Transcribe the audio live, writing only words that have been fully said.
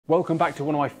Welcome back to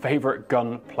one of my favourite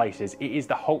gun places. It is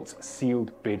the Holts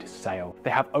sealed bid sale. They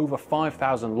have over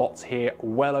 5,000 lots here,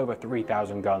 well over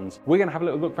 3,000 guns. We're going to have a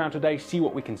little look around today, see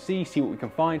what we can see what we can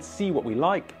find, see what we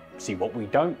like, see what we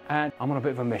don't, and I'm on a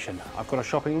bit of a mission. I've got a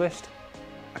shopping list.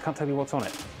 I can't tell you what's on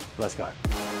it. Let's go.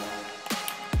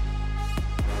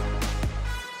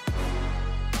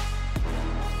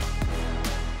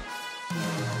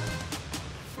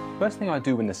 First thing I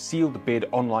do when the sealed bid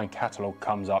online catalogue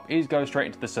comes up is go straight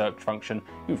into the search function,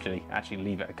 usually actually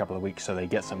leave it a couple of weeks so they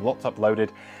get some lots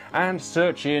uploaded, and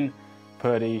search in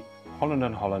Purdy, Holland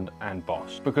 & Holland and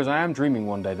Boss. Because I am dreaming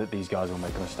one day that these guys will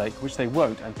make a mistake, which they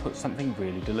won't, and put something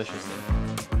really delicious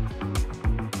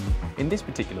in. In this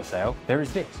particular sale, there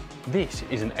is this. This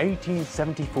is an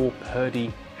 1874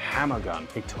 Purdy hammer gun,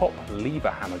 a top lever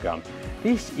hammer gun.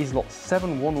 This is lot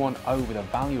 7110 with a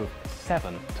value of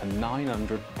 £700 to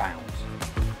 £900.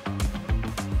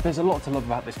 There's a lot to love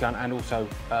about this gun and also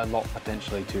a lot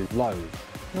potentially to loathe.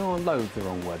 No, loathe's the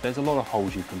wrong word. There's a lot of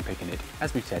holes you can pick in it.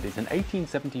 As we said, it's an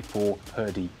 1874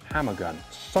 Purdy hammer gun.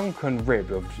 Sunken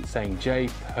rib of saying J.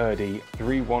 Purdy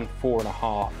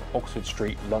 314.5 Oxford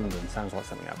Street, London. Sounds like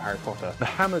something out of Harry Potter. The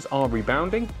hammers are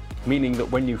rebounding, meaning that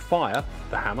when you fire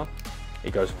the hammer,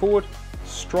 it goes forward,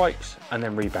 strikes, and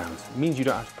then rebounds. It means you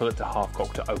don't have to pull it to half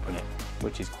cock to open it,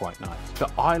 which is quite nice. The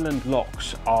island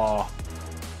locks are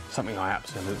something I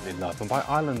absolutely love. And by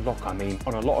island lock, I mean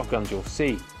on a lot of guns you'll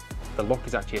see the lock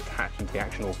is actually attached into the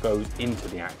action or goes into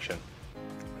the action.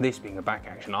 This being a back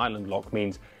action island lock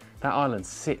means that island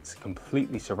sits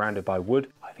completely surrounded by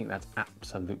wood. I think that's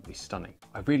absolutely stunning.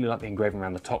 I really like the engraving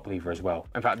around the top lever as well.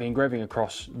 In fact, the engraving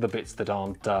across the bits that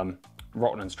aren't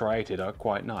rotten and striated are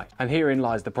quite nice. And herein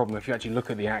lies the problem. If you actually look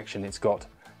at the action, it's got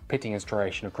pitting and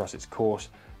striation across its course.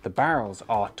 The barrels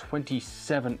are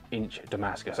 27-inch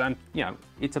Damascus, and you know,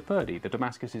 it's a Purdy. The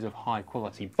Damascus is of high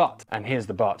quality, but, and here's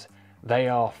the but, they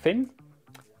are thin,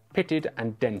 pitted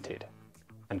and dented,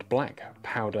 and black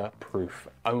powder proof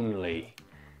only.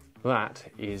 That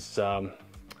is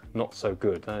not so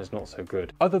good. That is not so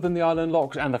good. Other than the island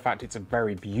locks and the fact it's a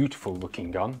very beautiful looking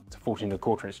gun, it's a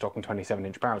 14¼ inch stock and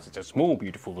 27-inch barrels. It's a small,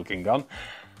 beautiful looking gun.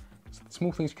 So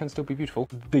small things can still be beautiful.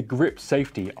 The grip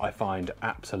safety I find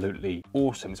absolutely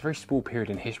awesome. It's a very small period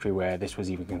in history where this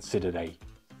was even considered a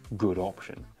good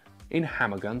option. In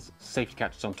hammer guns, safety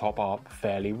catches on top are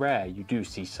fairly rare. You do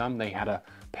see some. They had a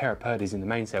pair of Purdy's in the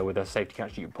main sale with a safety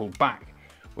catch that you pulled back,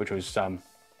 which was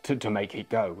to make it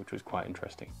go, which was quite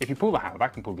interesting. If you pull the hammer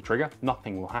back and pull the trigger,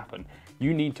 nothing will happen.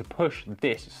 You need to push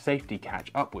this safety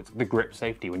catch upwards, the grip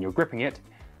safety. When you're gripping it,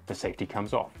 the safety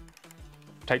comes off.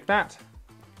 Take that,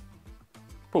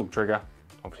 pull the trigger,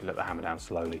 obviously let the hammer down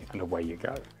slowly, and away you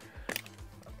go.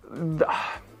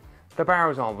 The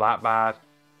barrels aren't that bad.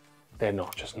 They're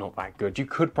just not that good. You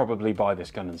could probably buy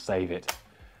this gun and save it,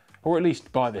 or at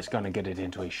least buy this gun and get it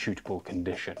into a shootable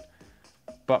condition.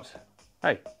 But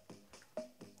hey,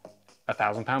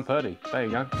 £1,000 Purdy, there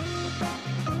you go.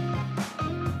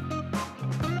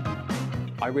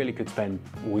 I really could spend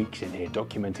weeks in here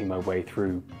documenting my way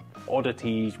through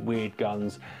oddities, weird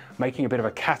guns, making a bit of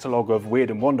a catalogue of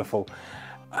weird and wonderful,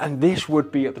 and this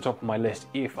would be at the top of my list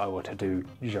if I were to do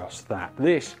just that.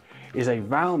 This is a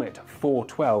Valmet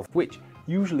 412, which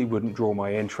usually wouldn't draw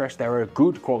my interest. They're a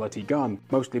good quality gun,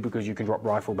 mostly because you can drop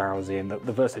rifle barrels in. The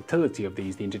versatility of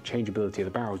these, the interchangeability of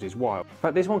the barrels is wild. In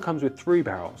fact, this one comes with 3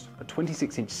 barrels, a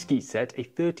 26-inch skeet set, a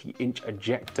 30-inch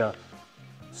ejector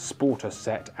sporter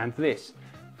set, and this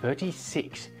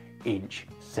 36-inch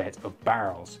set of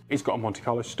barrels. It's got a Monte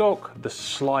Carlo stock, the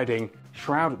sliding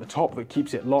shroud at the top that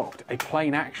keeps it locked, a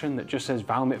plain action that just says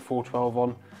Valmet 412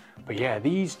 on. But yeah,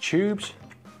 these tubes,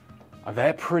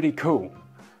 they're pretty cool.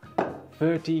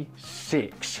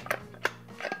 36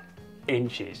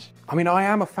 inches. I mean, I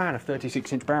am a fan of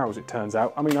 36-inch barrels, it turns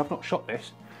out. I mean, I've not shot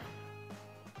this,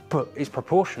 but it's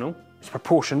proportional. It's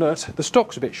proportionate. The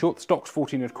stock's a bit short. The stock's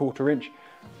 14¼ inch,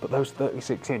 but those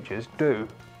 36 inches do.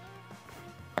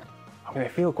 I mean, they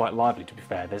feel quite lively, to be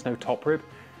fair. There's no top rib,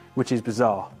 which is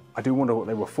bizarre. I do wonder what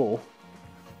they were for,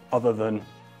 other than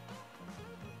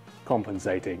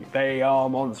compensating. They are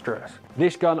monstrous.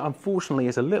 This gun, unfortunately,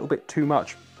 is a little bit too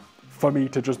much for me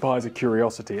to just buy as a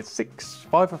curiosity. It's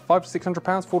 £500 to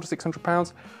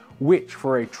 £600, which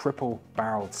for a triple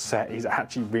barreled set is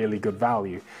actually really good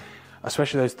value,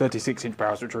 especially those 36-inch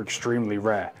barrels, which are extremely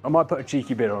rare. I might put a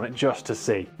cheeky bid on it just to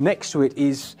see. Next to it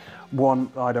is one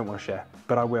I don't want to share,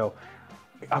 but I will.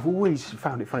 I've always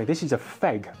found it funny. This is a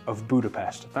Feg of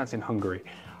Budapest. That's in Hungary.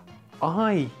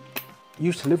 I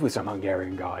used to live with some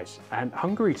Hungarian guys, and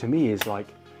Hungary to me is like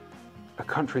a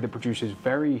country that produces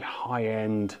very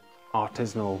high-end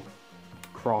artisanal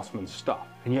craftsman stuff.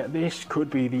 And yet this could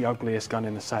be the ugliest gun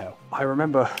in the sale. I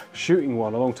remember shooting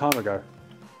one a long time ago.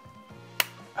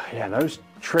 Yeah, those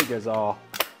triggers are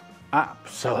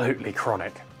absolutely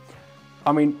chronic.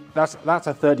 I mean, that's a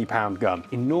 30-pound gun.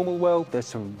 In normal world, there's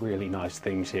some really nice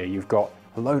things here. You've got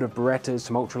a load of Berettas,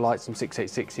 some ultralights, some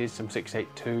 686s, some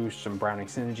 682s, some Browning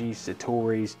Synergies,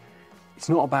 Satoris. It's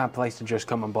not a bad place to just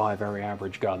come and buy a very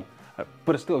average gun,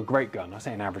 but it's still a great gun. I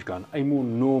say an average gun, a more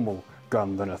normal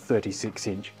gun than a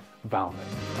 36-inch Valmet.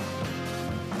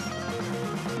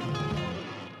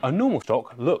 A normal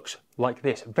stock looks like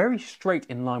this, very straight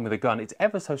in line with the gun. It's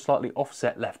ever so slightly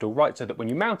offset left or right so that when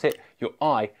you mount it, your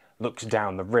eye looks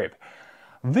down the rib.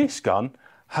 This gun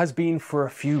has been for a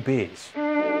few beers.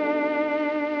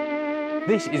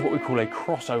 This is what we call a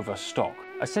crossover stock.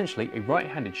 Essentially, a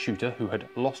right-handed shooter who had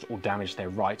lost or damaged their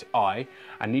right eye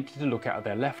and needed to look out of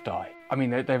their left eye. I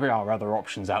mean, there are other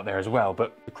options out there as well,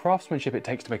 but the craftsmanship it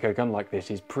takes to make a gun like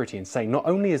this is pretty insane. Not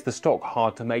only is the stock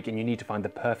hard to make and you need to find the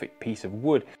perfect piece of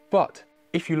wood, but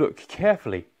if you look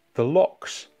carefully, the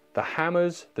locks, the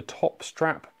hammers, the top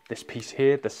strap, this piece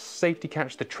here, the safety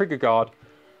catch, the trigger guard,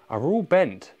 are all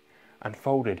bent and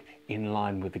folded in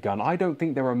line with the gun. I don't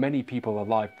think there are many people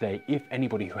alive today, if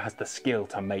anybody, who has the skill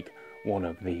to make one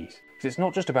of these. Because it's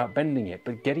not just about bending it,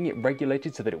 but getting it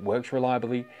regulated so that it works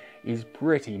reliably is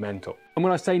pretty mental. And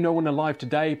when I say no one alive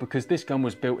today, because this gun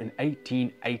was built in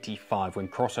 1885 when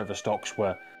crossover stocks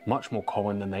were much more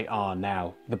common than they are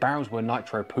now. The barrels were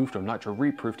nitro-proofed or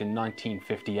nitro-reproofed in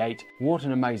 1958. What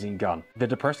an amazing gun. The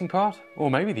depressing part? Or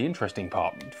maybe the interesting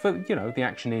part? For, you know, the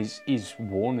action is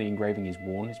worn, the engraving is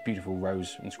worn, it's beautiful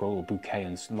rose and scroll, or bouquet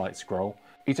and light scroll.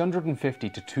 It's 150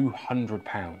 to 200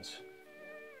 pounds.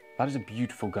 That is a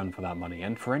beautiful gun for that money,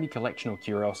 and for any collection or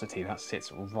curiosity, that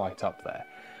sits right up there.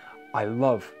 I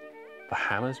love the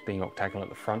hammers being octagonal at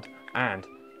the front, and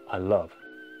I love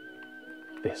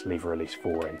this lever release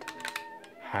fore end.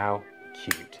 How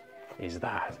cute is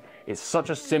that? It's such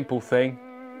a simple thing.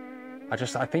 I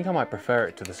think I might prefer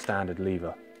it to the standard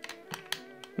lever.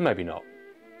 Maybe not.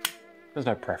 There's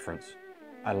no preference.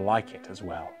 I like it as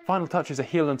well. Final touches are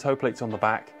heel and toe plates on the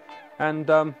back, and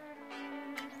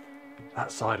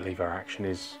that side lever action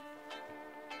is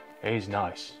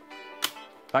nice.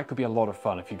 That could be a lot of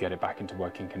fun if you get it back into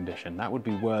working condition. That would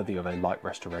be worthy of a light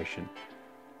restoration.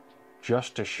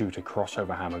 Just to shoot a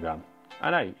crossover hammer gun.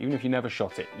 And hey, even if you never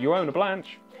shot it, you own a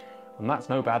Blanche, and that's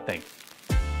no bad thing.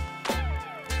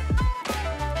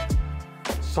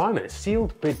 Simon, it's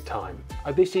sealed bid time.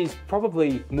 This is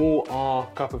probably more our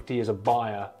cup of tea as a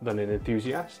buyer than an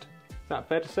enthusiast. Is that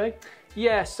fair to say?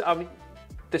 Yes, I mean,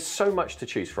 there's so much to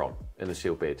choose from in the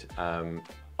sealed bid.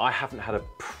 I haven't had a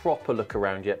proper look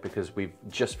around yet because we've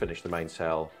just finished the main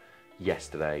sale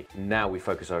yesterday. Now we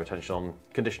focus our attention on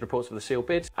condition reports for the sealed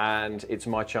bid, and it's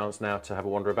my chance now to have a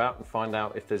wander about and find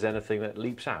out if there's anything that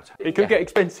leaps out. It could get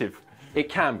expensive. It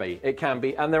can be,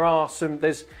 and there are some,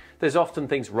 there's often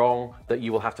things wrong that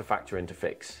you will have to factor in to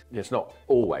fix. It's not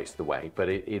always the way, but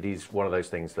it is one of those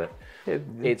things that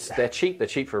they're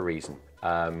cheap for a reason.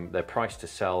 They're priced to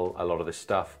sell a lot of this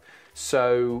stuff.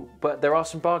 So, but there are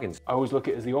some bargains. I always look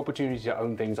at it as the opportunity to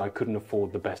own things I couldn't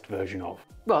afford the best version of.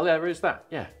 Well, there is that,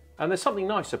 yeah. And there's something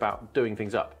nice about doing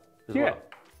things up as well.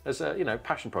 As you know,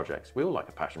 passion projects. We all like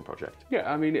a passion project.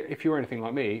 Yeah, I mean, if you're anything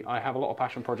like me, I have a lot of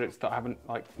passion projects that haven't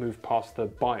moved past the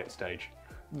buy it stage.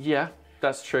 Yeah,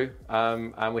 that's true.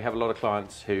 And we have a lot of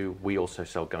clients who we also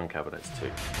sell gun cabinets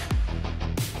to.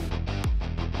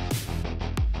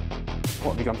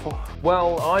 What have you gone for?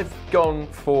 Well, I've gone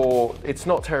for, it's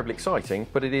not terribly exciting,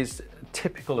 but it is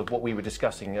typical of what we were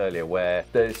discussing earlier, where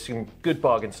there's some good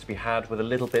bargains to be had with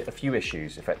a few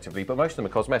issues effectively, but most of them are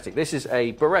cosmetic. This is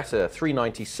a Beretta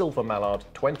 390 Silver Mallard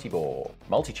 20 bore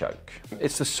multi-choke.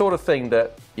 It's the sort of thing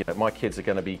that, you know, my kids are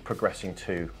going to be progressing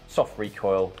to. Soft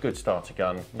recoil, good starter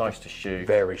gun, nice to shoot.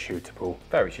 Very shootable.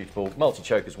 Very shootable.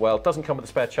 Multi-choke as well. Doesn't come with the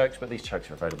spare chokes, but these chokes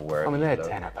are available wherever. I mean, they're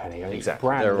 10 a penny. Exactly.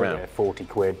 Brand they're around 40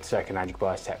 quid. Second-hand, you can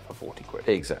buy a set for 40 quid.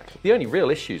 Exactly. The only real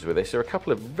issues with this are a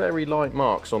couple of very light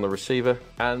marks on the receiver,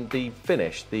 and the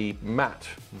finish, the matte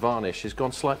varnish, has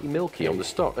gone slightly milky on the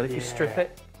stock. And if you strip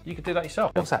it, you could do that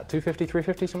yourself. What's that, 250,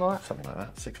 350, something like that? Something like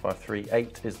that.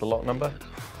 653.8 is the lot number.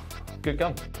 Good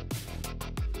gun.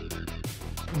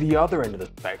 The other end of the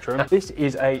spectrum, this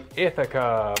is a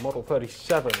Ithaca Model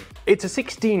 37. It's a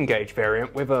 16 gauge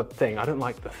variant with a thing. I don't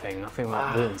like the thing. I feel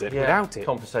like ruins it. Yeah. Without it,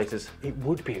 compensators. It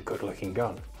would be a good looking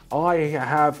gun. I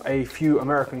have a few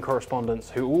American correspondents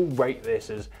who all rate this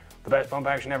as the best pump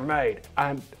action ever made.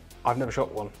 And I've never shot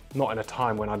one. Not in a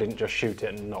time when I didn't just shoot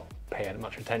it and not pay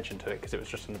much attention to it because it was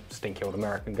just a stinky old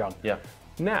American gun. Yeah.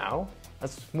 Now,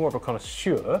 as more of a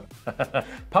connoisseur.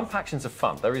 Pump actions are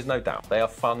fun, there is no doubt. They are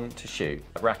fun to shoot.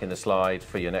 Rack in the slide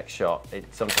for your next shot. It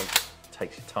sometimes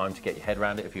takes you time to get your head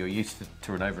around it if you're used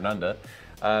to an over and under.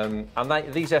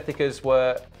 These Ethicas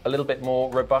were a little bit more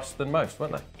robust than most,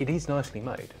 weren't they? It is nicely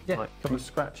made. Yeah, like, a couple of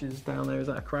scratches down there. Is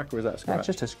that a crack or is that a scratch? It's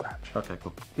just a scratch. Okay,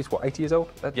 cool. It's what, 80 years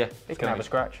old? Yeah. It can have a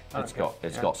scratch. It's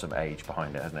got some age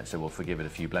behind it, hasn't it? So we'll forgive it a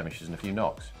few blemishes and a few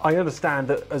knocks. I understand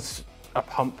that as a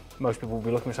pump, most people will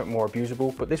be looking for something more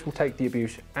abusable, but this will take the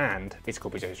abuse and it's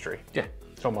got piece of history. Yeah.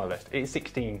 It's on my list. It's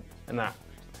 16 and that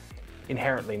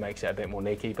inherently makes it a bit more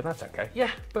nicky, but that's okay.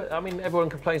 Yeah, but I mean, everyone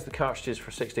complains the cartridges for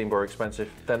 16 bore are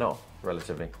expensive. They're not,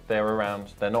 relatively. They're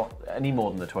around, they're not any more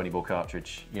than the 20 bore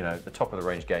cartridge. You know, the top of the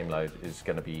range game load is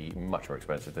going to be much more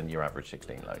expensive than your average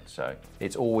 16 load. So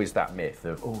it's always that myth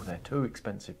of, oh, they're too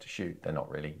expensive to shoot. They're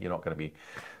not really. You're not going to be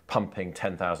pumping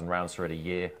 10,000 rounds through it a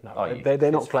year. No,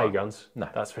 they're not play guns. No.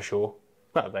 That's for sure.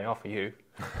 Well, they are for you.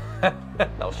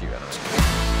 They'll shoot anyway.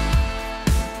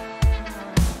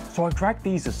 So I've dragged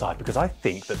these aside because I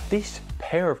think that this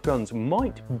pair of guns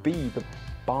might be the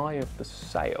buy of the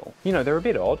sale. You know, they're a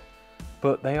bit odd,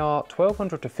 but they are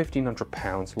 £1,200 to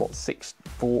 £1,500, lot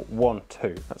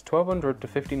 6412. That's £1,200 to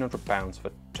 £1,500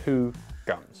 for 2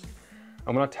 guns.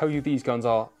 And when I tell you these guns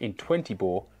are in 20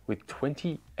 bore with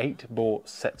 28 bore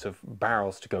sets of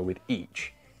barrels to go with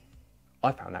each,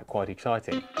 I found that quite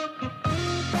exciting.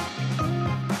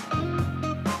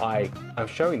 I am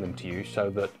showing them to you so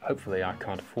that hopefully I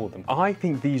can't afford them. I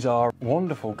think these are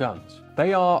wonderful guns.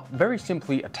 They are very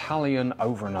simply Italian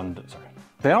over and under. Sorry.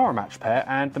 They are a match pair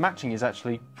and the matching is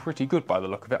actually pretty good by the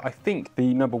look of it. I think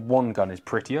the number 1 gun is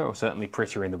prettier, or certainly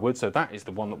prettier in the wood, so that is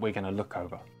the one that we're going to look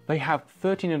over. They have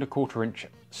 13¼ inch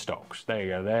stocks. There you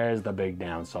go, there's the big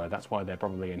downside. That's why they're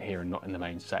probably in here and not in the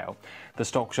main sale. The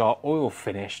stocks are oil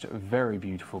finished, very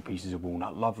beautiful pieces of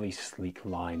walnut, lovely sleek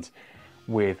lines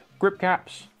with grip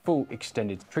caps, full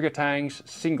extended trigger tangs,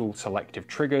 single selective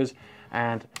triggers,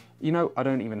 and you know, I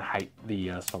don't even hate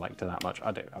the selector that much.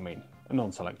 I do. I mean, a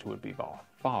non-selector would be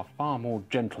far more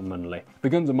gentlemanly. The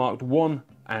guns are marked 1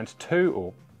 and 2,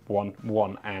 or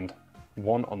 1 and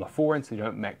 1 on the forend, so you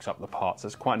don't mix up the parts.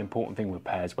 That's quite an important thing with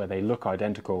pairs where they look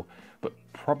identical, but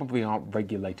probably aren't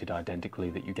regulated identically,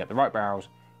 that you get the right barrels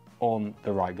on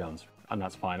the right guns. And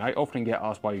that's fine. I often get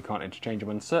asked why you can't interchange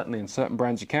them, and certainly in certain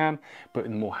brands you can, but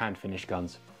in the more hand-finished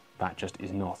guns, that just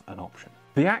is not an option.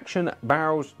 The action,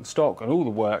 barrels, stock, and all the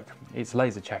work, it's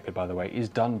laser checkered by the way, is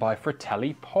done by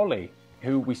Fratelli Polly,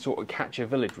 who we saw at Catcher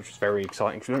Village, which was very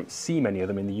exciting because we don't see many of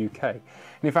them in the UK. And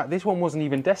in fact, this one wasn't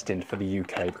even destined for the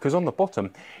UK because on the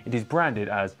bottom, it is branded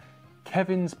as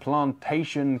Kevin's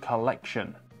Plantation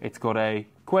Collection. It's got a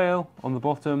quail on the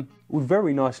bottom,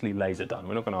 very nicely laser done,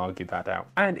 we're not going to argue that out.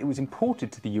 And it was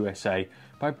imported to the USA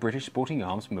by British Sporting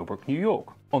Arms, Millbrook, New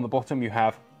York. On the bottom you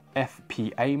have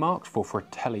FPA marks for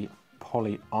Fratelli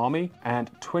Polly Army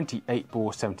and 28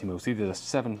 bore 70mm. So these are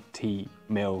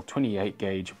 70mm 28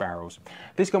 gauge barrels.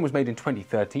 This gun was made in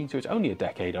 2013, so it's only a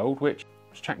decade old, which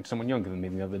I was chatting to someone younger than me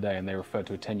the other day and they referred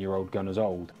to a 10-year-old gun as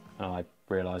old. And I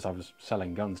realised I was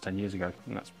selling guns 10 years ago,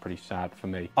 and that's pretty sad for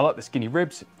me. I like the skinny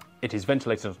ribs. It is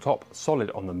ventilated on the top,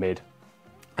 solid on the mid.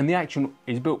 And the action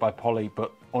is built by Polly,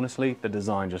 but honestly, the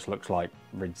design just looks like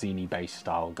Rizzini-based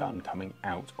style gun coming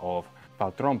out of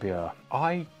Valtrompia.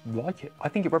 I like it. I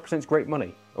think it represents great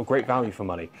money, or great value for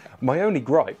money. My only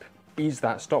gripe is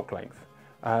that stock length.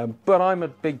 But I'm a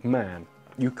big man.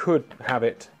 You could have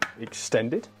it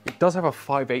extended. It does have a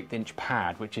 5/8 inch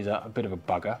pad, which is a bit of a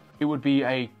bugger. It would be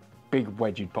a big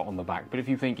wedge you'd put on the back, but if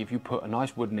you put a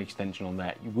nice wooden extension on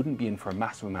there, you wouldn't be in for a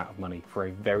massive amount of money for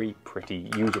a very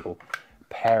pretty, usable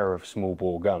pair of small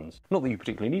bore guns. Not that you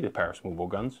particularly need a pair of small bore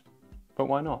guns, but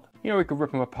why not? You know, we could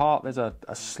rip them apart. There's a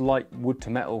slight wood to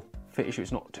metal fit issue.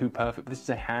 It's not too perfect, but this is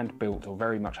a hand-built or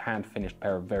very much hand-finished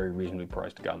pair of very reasonably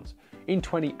priced guns in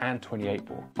 20 and 28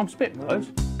 bore. I'm spitting with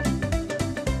those.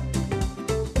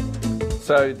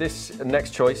 So this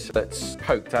next choice that's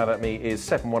poked out at me is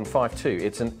 7152.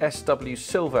 It's an SW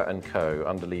Silver & Co.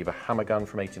 underlever hammer gun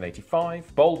from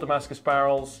 1885. Bold Damascus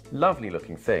barrels, lovely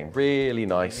looking thing, really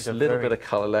nice. A little bit of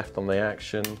colour left on the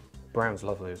action. Brown's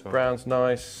lovely as well. Brown's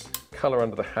nice, colour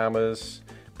under the hammers,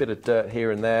 bit of dirt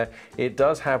here and there. It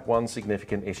does have one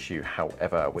significant issue,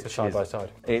 however, which is side by side.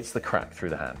 It's the crack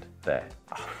through the hand there.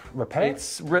 Repair?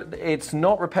 It's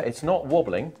not repair. It's not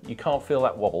wobbling. You can't feel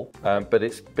that wobble, but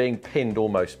it's being pinned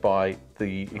almost by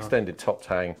the extended top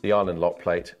tang, the island lock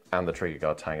plate, and the trigger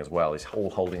guard tang as well. It's all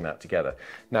holding that together.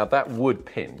 Now that wood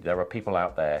pin, there are people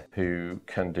out there who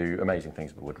can do amazing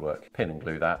things with woodwork. Pin and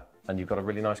glue that, and you've got a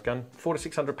really nice gun. £400 to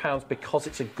 £600 because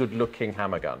it's a good-looking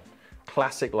hammer gun.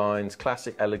 Classic lines,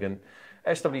 classic, elegant.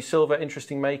 SW Silver,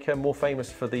 interesting maker, more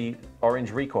famous for the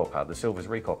orange recoil pad, the Silver's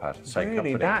recoil pad. Same Really,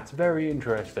 company. that's very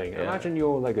interesting. Yeah. Imagine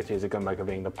your legacy as a gunmaker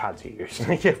being the pads you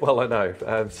used. Yeah, well, I know.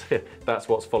 That's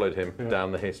what's followed him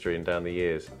down the history and down the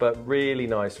years. But really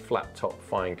nice flat top,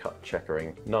 fine cut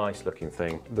checkering. Nice looking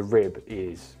thing. The rib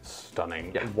is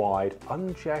stunning. Yeah. Wide,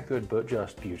 uncheckered, but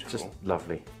just beautiful. Just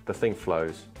lovely. The thing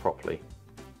flows properly.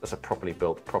 That's a properly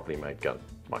built, properly made gun.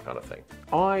 My kind of thing.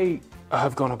 I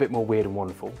have gone a bit more weird and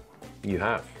wonderful. You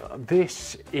have.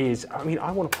 This is, I mean,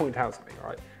 I want to point out something,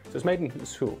 right? So it's made in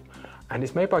Seoul, and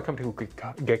it's made by a company called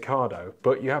Gekado,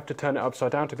 but you have to turn it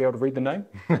upside down to be able to read the name.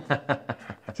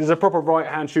 This is a proper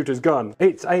right-hand shooter's gun.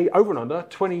 It's a over and under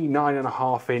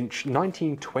 29.5 inch,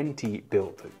 1920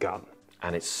 built gun.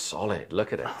 And it's solid,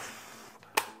 look at it.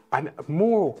 And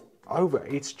moreover,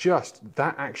 it's just,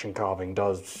 that action carving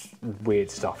does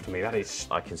weird stuff to me. That is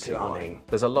I can see stunning. why.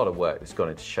 There's a lot of work that's gone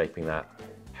into shaping that,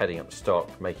 heading up stock,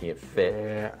 making it fit.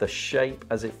 Yeah. The shape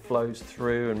as it flows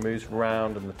through and moves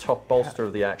around, and the top bolster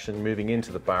of the action moving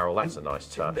into the barrel, that's a nice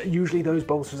touch. Usually those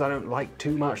bolsters I don't like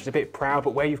too much, it's a bit proud,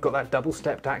 but where you've got that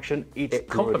double-stepped action, it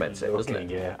complements it, doesn't it?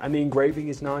 Yeah, and the engraving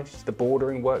is nice, the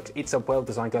bordering works, it's a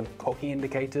well-designed gun. Cocking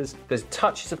indicators. There's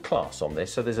touches of class on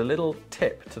this, so there's a little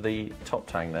tip to the top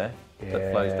tang there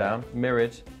that flows down,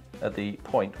 mirrored at the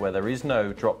point where there is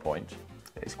no drop point.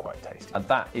 It's quite tasty. And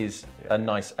that is a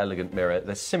nice, elegant mirror.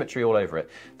 There's symmetry all over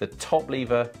it. The top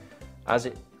lever, as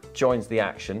it joins the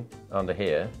action under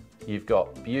here, you've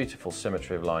got beautiful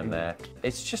symmetry of line there.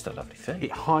 It's just a lovely thing.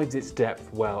 It hides its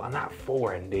depth well, and that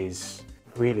forend is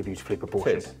really beautifully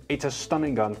proportioned. It's a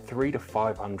stunning gun, 300 to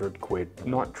 500 quid,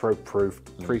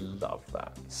 nitro-proofed, Love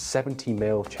that.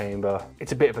 70mm chamber.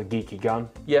 It's a bit of a geeky gun,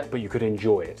 Yeah. but you could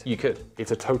enjoy it. You could.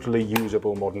 It's a totally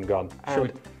usable modern gun. Sure.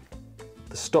 And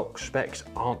the stock specs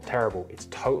aren't terrible. It's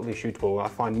totally shootable. I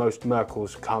find most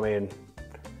Merkels come in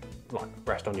like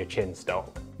rest on your chin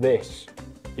stock. This,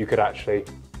 you could actually,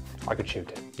 I could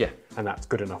shoot it. Yeah. And that's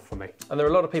good enough for me. And there are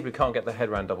a lot of people who can't get their head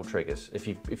around double triggers if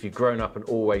you've grown up and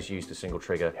always used a single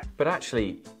trigger. Yeah. But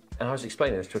actually, and I was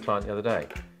explaining this to a client the other day,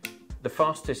 the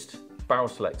fastest barrel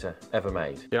selector ever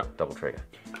made, double trigger.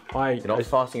 You're not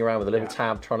farting around with a little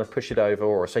tab trying to push it over,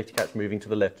 or a safety catch moving to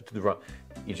the left or to the right.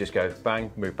 You just go bang,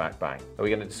 move back, bang. Are we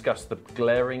going to discuss the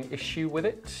glaring issue with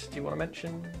it? Do you want to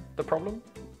mention the problem?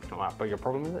 Not that big a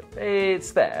problem, is it?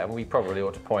 It's there, and we probably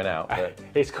ought to point out that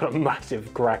it's got a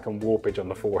massive crack and warpage on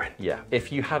the foreend. Yeah,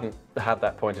 if you hadn't had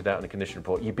that pointed out in a condition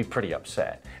report, you'd be pretty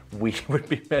upset. We would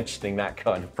be mentioning that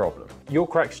kind of problem. Your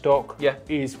cracked stock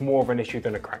is more of an issue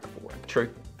than a cracked forend. True.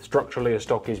 Structurally, a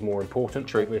stock is more important,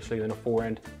 True, obviously, than a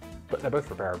forend, but they're both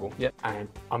repairable. Yep. And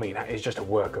I mean, that is just a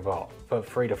work of art for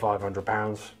 £300 to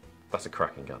 £500. That's a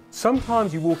cracking gun.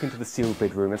 Sometimes you walk into the sealed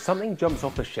bid room and something jumps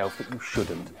off the shelf that you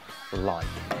shouldn't, like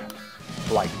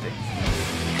this.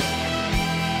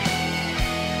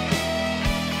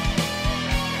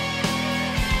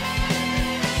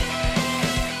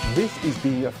 This is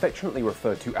being affectionately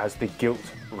referred to as the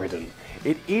gilt-ridden.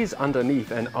 It is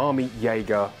underneath an Army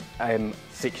Jaeger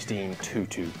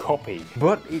M1622 copy,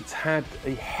 but it's had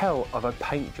a hell of a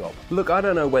paint job. Look, I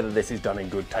don't know whether this is done in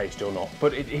good taste or not,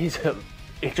 but it's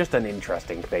just an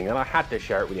interesting thing, and I had to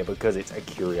share it with you because it's a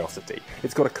curiosity.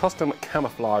 It's got a custom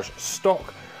camouflage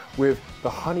stock with the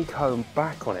honeycomb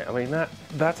back on it. I mean,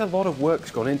 that's a lot of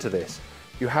work's gone into this.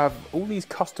 You have all these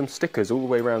custom stickers all the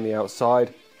way around the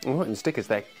outside. Well, not even stickers,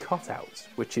 they're cutouts,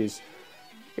 which is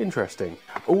interesting.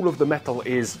 All of the metal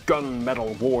is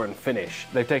gunmetal worn finish.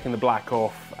 They've taken the black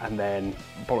off and then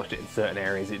polished it in certain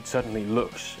areas. It certainly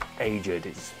looks aged.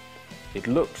 It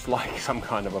looks like some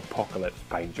kind of apocalypse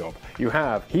paint job. You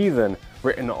have Heathen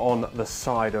written on the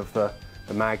side of the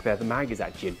mag there. The mag is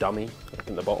actually a dummy. Look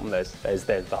at the bottom, there's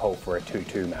the hole for a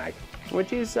 2.2 mag,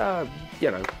 which is,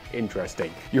 you know,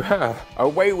 interesting. You have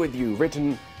Away With You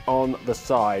written on the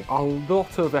side. A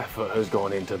lot of effort has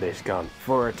gone into this gun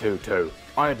for a 2.2.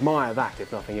 I admire that,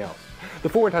 if nothing else. The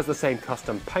forend has the same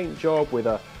custom paint job with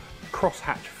a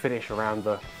crosshatch finish around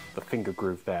the finger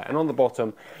groove there. And on the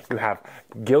bottom, you have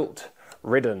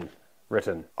gilt-ridden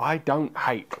written. I don't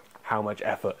hate how much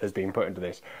effort has been put into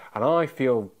this, and I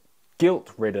feel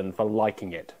guilt-ridden for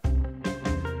liking it.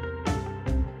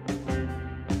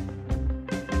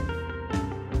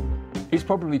 It's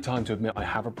probably time to admit I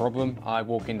have a problem. I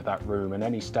walk into that room and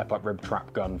any step-up rib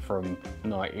trap gun from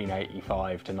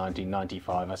 1985 to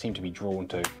 1995 I seem to be drawn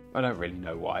to. I don't really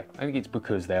know why. I think it's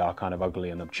because they are kind of ugly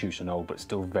and obtuse and old, but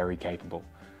still very capable.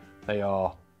 They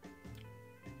are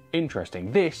interesting.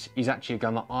 This is actually a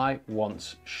gun that I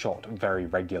once shot very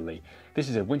regularly. This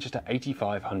is a Winchester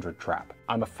 8500 trap.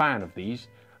 I'm a fan of these.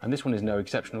 and this one is no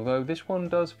exception, although this one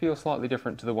does feel slightly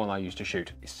different to the one I used to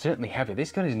shoot. It's certainly heavy.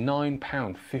 This gun is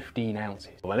 £9, 15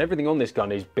 ounces. And everything on this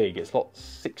gun is big. It's lot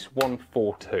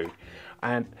 6142,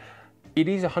 and it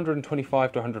is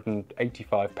 125 to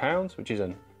 185 pounds, which is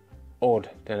an odd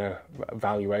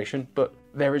valuation, but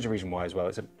there is a reason why as well.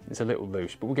 It's a little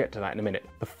loose, but we'll get to that in a minute.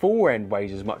 The fore end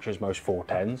weighs as much as most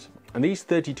 410s, and these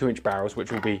 32-inch barrels,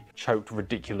 which will be choked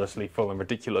ridiculously full and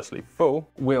ridiculously full,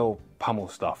 will pummel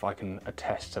stuff. I can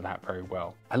attest to that very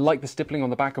well. I like the stippling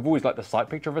on the back. I've always liked the sight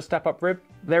picture of a step-up rib.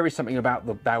 There is something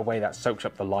about that way that soaks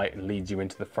up the light and leads you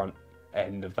into the front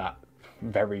end of that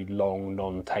very long,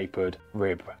 non-tapered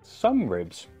rib. Some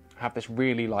ribs have this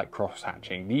really like cross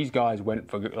hatching. These guys went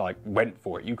for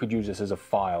it. You could use this as a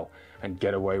file and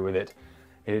get away with it.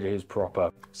 It is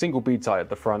proper. Single bead sight at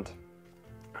the front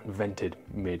and vented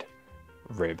mid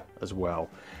rib as well.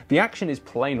 The action is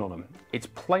plain on them. It's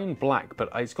plain black, but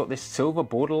it's got this silver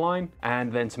borderline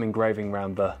and then some engraving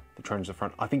around the trims at the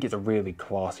front. I think it's a really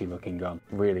classy looking gun,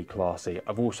 really classy.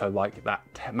 I've also liked that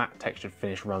matte textured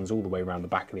finish runs all the way around the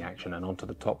back of the action and onto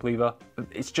the top lever.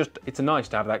 It's nice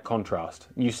to have that contrast.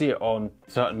 You see it on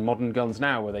certain modern guns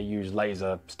now where they use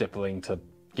laser stippling to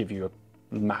give you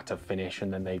a matte finish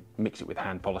and then they mix it with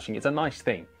hand polishing. It's a nice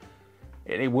thing.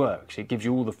 It works. It gives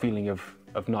you all the feeling of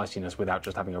niciness without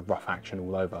just having a rough action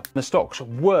all over. The stocks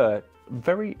were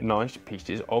very nice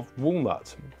pieces of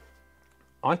walnut.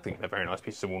 I think they're very nice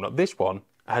pieces of walnut. This one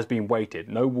has been weighted.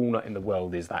 No walnut in the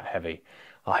world is that heavy.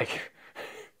 Like,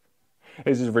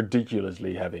 this is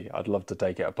ridiculously heavy. I'd love to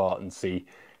take it apart and see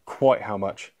quite how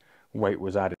much weight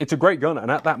was added. It's a great gun, and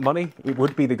at that money, it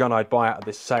would be the gun I'd buy out of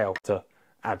this sale to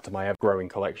add to my ever-growing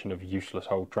collection of useless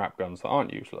old trap guns that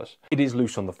aren't useless. It is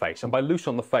loose on the face, and by loose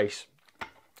on the face,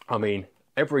 I mean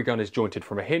every gun is jointed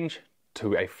from a hinge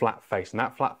to a flat face, and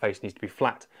that flat face needs to be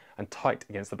flat and tight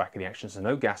against the back of the action so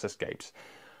no gas escapes.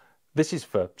 This is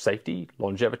for safety,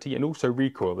 longevity, and also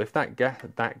recoil. If that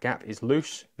gap is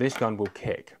loose, this gun will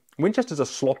kick. Winchesters are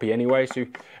sloppy anyway, so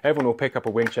everyone will pick up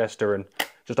a Winchester and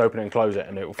just open it and close it,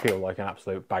 and it will feel like an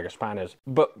absolute bag of spanners.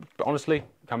 But honestly,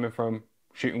 coming from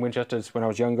shooting Winchesters when I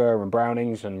was younger and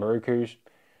Brownings and Marukus,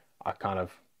 I kind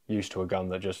of used to a gun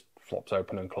that just flops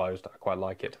open and closed. I quite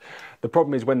like it. The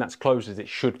problem is when that's closed is it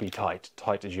should be tight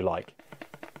as you like.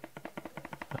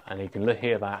 And you can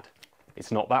hear that.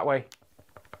 It's not that way,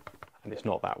 and it's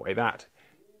not that way. That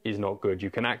is not good. You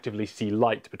can actively see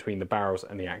light between the barrels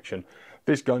and the action.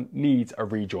 This gun needs a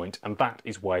rejoint, and that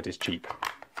is why it is cheap.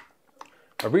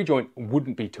 A rejoint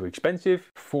wouldn't be too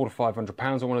expensive. £400 to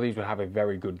 £500 on one of these would have a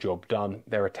very good job done.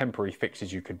 There are temporary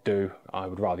fixes you could do. I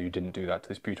would rather you didn't do that to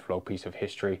this beautiful old piece of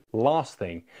history. Last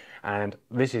thing, and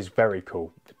this is very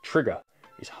cool, the trigger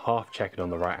is half checkered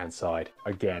on the right hand side.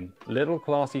 Again, little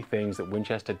classy things that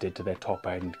Winchester did to their top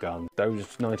end guns. Those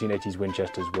 1980s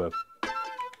Winchesters were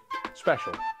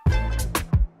special.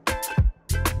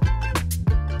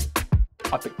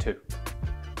 I picked two.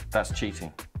 That's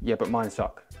cheating. Yeah, but mine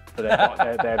suck.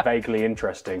 But they're vaguely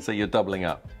interesting. So you're doubling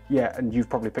up. Yeah, and you've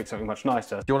probably picked something much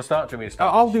nicer. Do you want to start? Do you want me to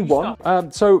start? I'll do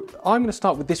one. So I'm going to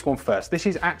start with this one first. This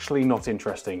is actually not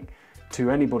interesting to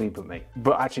anybody but me.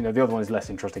 But actually, no, the other one is less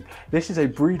interesting. This is a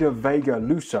Breeder Vega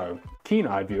Lusso.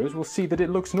 Keen-eyed viewers will see that it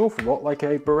looks an awful lot like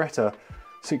a Beretta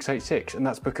 686, and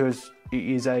that's because it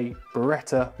is a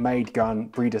Beretta-made gun,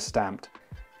 Breeder stamped.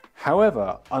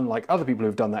 However, unlike other people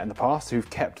who've done that in the past, who've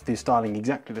kept the styling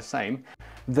exactly the same,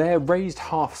 their raised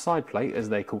half side plate, as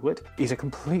they call it, is a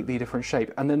completely different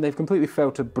shape, and then they've completely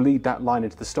failed to bleed that line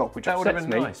into the stock, which upsets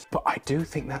me. Nice. But I do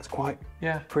think that's quite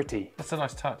pretty. That's a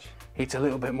nice touch. It's a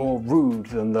little bit more rude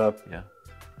than the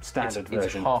standard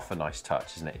version. It's half a nice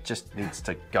touch, isn't it? It just needs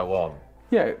to go on.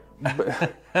 Yeah,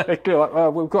 but they feel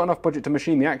like, we've got enough budget to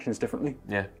machine the actions differently.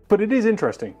 Yeah. But it is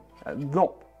interesting.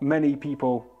 Not many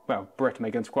people, well, Beretta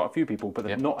make guns for quite a few people,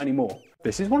 but not anymore.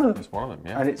 This is one of them. It's one of them,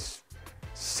 yeah. And it's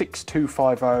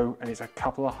 6250, and it's a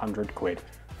couple of £100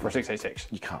 for a 686.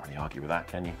 You can't really argue with that,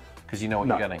 can you? Because you know what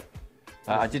you're getting.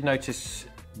 I did notice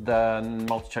the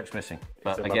multi-choke's missing,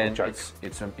 but again,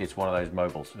 it's one of those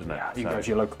mobiles, isn't it? Yeah, you go to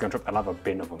your local gun shop, they'll have a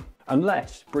bin of them.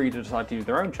 Unless Breeder decide to use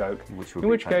their own choke, in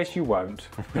which case you won't.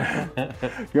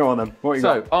 Go on then, what you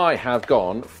got? So, I have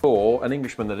gone for an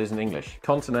Englishman that isn't English.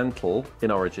 Continental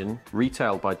in origin,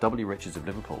 retailed by W. Richards of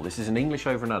Liverpool. This is an English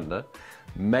over and under,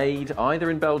 made either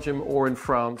in Belgium or in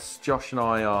France. Josh and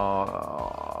I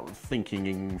are thinking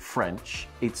in French.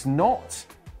 It's not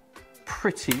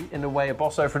pretty in the way a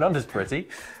Boss over and under is pretty.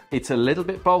 It's a little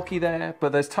bit bulky there,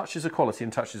 but there's touches of quality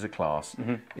and touches of class.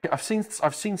 I've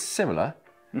seen similar.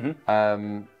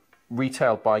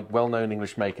 retailed by well-known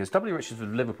English makers. W. Richards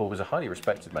of Liverpool was a highly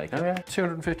respected maker. Oh, yeah.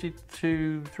 250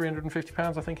 to 350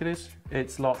 pounds, I think it is.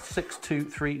 It's lot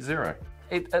 6230.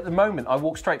 At the moment, I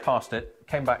walked straight past it,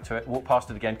 came back to it, walked past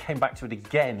it again, came back to it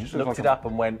again, looked it up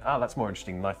and went, oh, that's more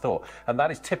interesting than I thought. And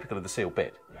that is typical of the sealed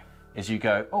bid, is you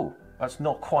go, oh, that's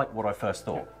not quite what I first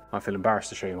thought. I feel embarrassed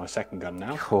to show you my second gun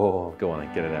now. Oh, go on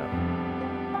then, get it out.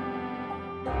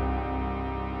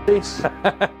 This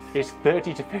is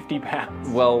 30 to 50 pounds.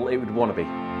 Well, it would want to be.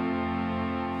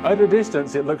 At a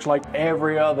distance, it looks like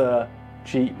every other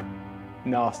cheap,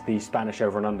 nasty Spanish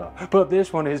over and under. But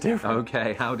this one is different.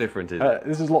 Okay, how different is it?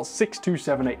 This is lot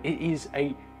 6278. It is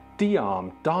a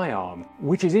D-arm, die-arm,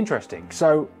 which is interesting.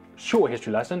 So, short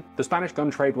history lesson, the Spanish gun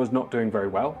trade was not doing very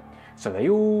well. So they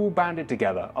all banded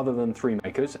together, other than 3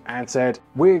 makers, and said,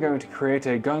 we're going to create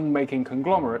a gun-making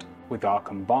conglomerate with our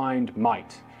combined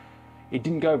might. It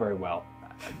didn't go very well.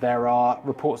 There are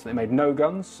reports that they made no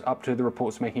guns, up to the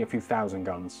reports making a few thousand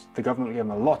guns. The government gave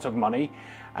them a lot of money,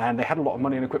 and they had a lot of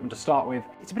money and equipment to start with.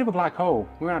 It's a bit of a black hole.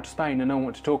 We went out to Spain and no one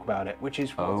wanted to talk about it, which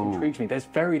is what intrigues me. There's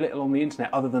very little on the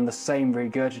internet other than the same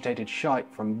regurgitated shite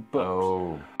from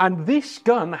books. And this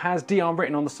gun has D-arm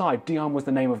written on the side. D-arm was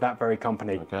the name of that very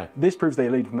company. Okay. This proves they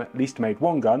at least made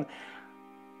one gun.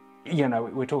 You know,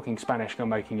 we're talking Spanish gun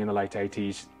making in the late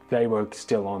 80s. They were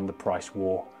still on the price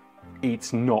war.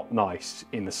 It's not nice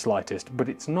in the slightest, but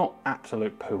it's not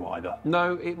absolute poo either.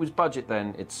 No, it was budget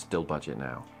then, it's still budget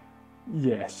now.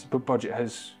 Yes, but budget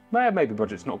has... maybe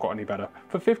budget's not got any better.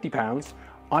 For £50,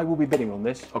 I will be bidding on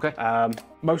this. Okay.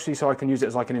 Mostly so I can use it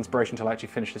as like an inspiration to actually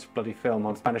finish this bloody film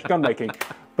on Spanish gun making.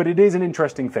 But it is an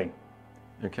interesting thing.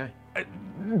 Okay.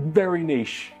 Very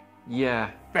niche. Yeah.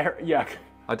 Yeah.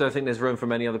 I don't think there's room for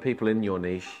many other people in your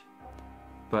niche.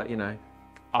 But, you know.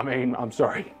 I mean, I'm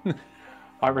sorry.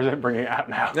 I resent bringing it out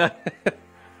now.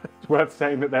 It's worth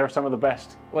saying that there are some of the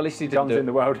best well, at least you didn't guns do it. in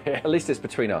the world here. At least it's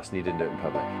between us and you didn't do it in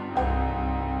public.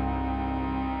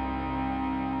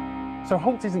 So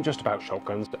Holts isn't just about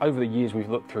shotguns. Over the years we've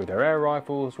looked through their air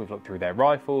rifles, we've looked through their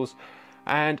rifles,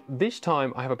 and this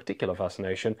time I have a particular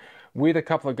fascination with a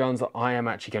couple of guns that I am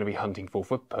actually going to be hunting for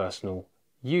personal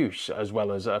use, as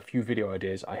well as a few video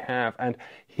ideas I have, and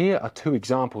here are 2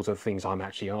 examples of things I'm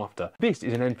actually after. This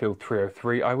is an Enfield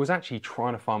 303. I was actually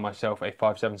trying to find myself a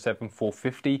 5.77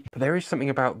 450, but there is something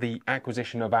about the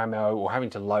acquisition of ammo or having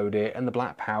to load it and the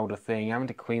black powder thing, having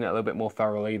to clean it a little bit more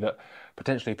thoroughly, that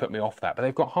potentially put me off that. But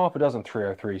they've got half a dozen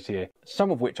 303s here,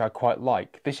 some of which I quite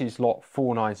like. This is lot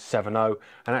 4970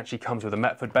 and actually comes with a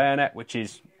Metford bayonet, which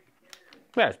is,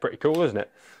 yeah, it's pretty cool, isn't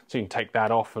it? So you can take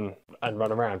that off and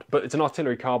run around. But it's an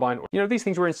artillery carbine. You know, these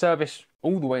things were in service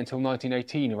all the way until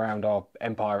 1918 around our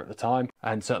empire at the time,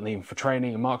 and certainly for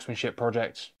training and marksmanship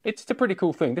projects. It's a pretty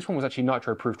cool thing. This one was actually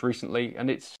nitro-proofed recently, and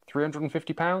it's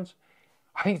 £350.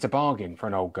 I think it's a bargain for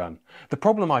an old gun. The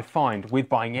problem I find with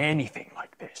buying anything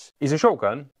like this is a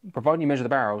shotgun, providing you measure the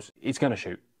barrels, it's going to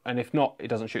shoot. And if not, it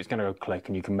doesn't shoot, it's going to go click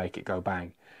and you can make it go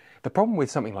bang. The problem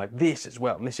with something like this as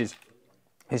well, and this is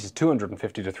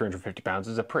 250 to 350 pounds.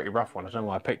 It's a pretty rough one. I don't know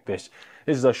why I picked this.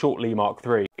 This is a short Lee Mark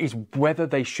III. Is whether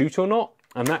they shoot or not.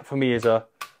 And that for me is a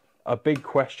big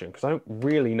question, because I don't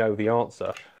really know the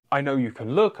answer. I know you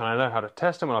can look and I know how to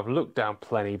test them, and I've looked down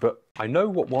plenty, but I know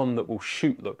what one that will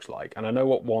shoot looks like, and I know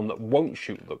what one that won't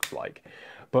shoot looks like.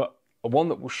 But a one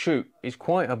that will shoot is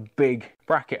quite a big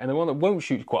bracket, and the one that won't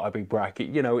shoot is quite a big bracket.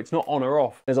 You know, it's not on or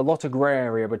off. There's a lot of grey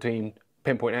area between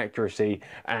pinpoint accuracy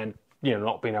and, you know,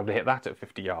 not being able to hit that at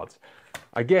 50 yards.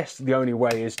 I guess the only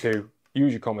way is to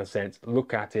use your common sense,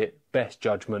 look at it, best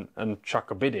judgment, and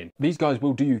chuck a bid in. These guys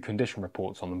will do you condition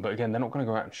reports on them, but again, they're not going to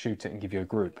go out and shoot it and give you a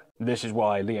group. This is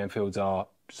why Lee Enfields are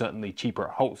certainly cheaper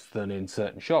at Holts than in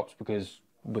certain shops, because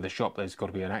with a shop there's got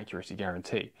to be an accuracy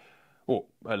guarantee. Or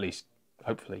at least,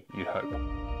 hopefully, you'd hope.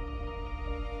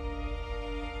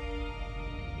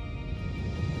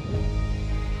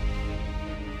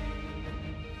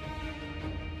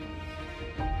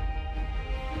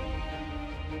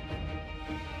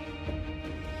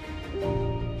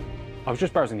 I was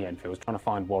just browsing the Enfields, trying to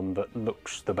find one that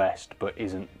looks the best but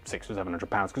isn't £600 or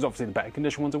 £700, because obviously the better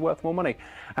condition ones are worth more money.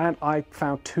 And I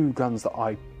found 2 guns that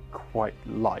I quite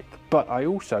like. But I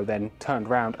also then turned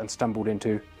around and stumbled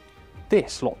into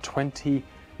this, lot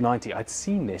 2090. I'd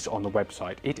seen this on the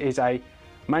website. It is a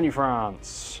Manu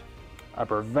France, a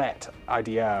Brevet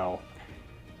Ideal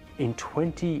in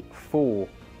 24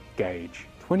 gauge.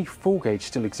 24 gauge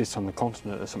still exists on the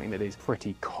continent as something that is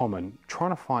pretty common.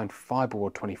 Trying to find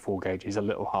fiberboard 24 gauge is a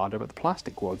little harder, but the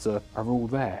plastic wads are all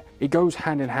there. It goes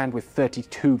hand in hand with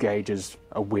 32 gauge as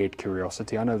a weird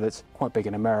curiosity. I know that's quite big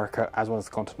in America as well as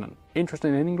the continent.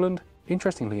 Interesting in England?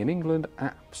 Interestingly in England,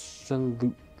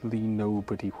 absolutely absolutely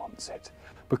nobody wants it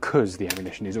because the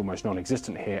ammunition is almost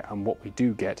non-existent here, and what we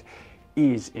do get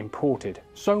is imported.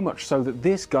 So much so that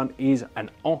this gun is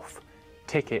an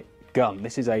off-ticket gun.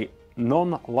 This is a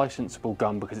non-licensable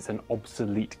gun because it's an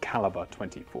obsolete caliber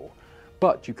 24.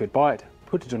 But you could buy it,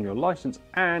 put it on your license,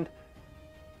 and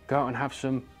go out and have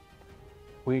some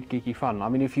weird geeky fun. I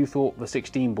mean, if you thought the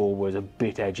 16 ball was a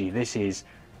bit edgy, this is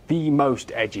the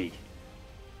most edgy.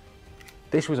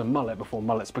 This was a mullet before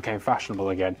mullets became fashionable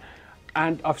again.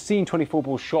 And I've seen 24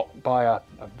 balls shot by a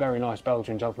very nice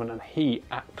Belgian gentleman, and he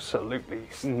absolutely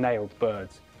nailed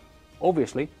birds.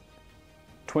 Obviously,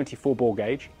 24 ball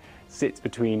gauge sits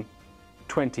between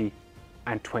 20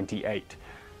 and 28.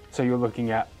 So you're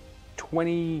looking at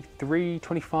 23,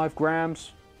 25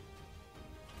 grams,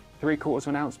 3/4 of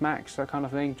an ounce max, that kind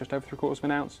of thing, just over 3/4 of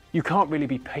an ounce. You can't really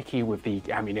be picky with the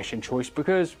ammunition choice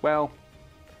because, well,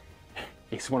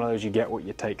 it's one of those you get what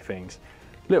you take things.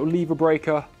 Little lever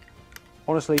breaker.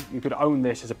 Honestly, you could own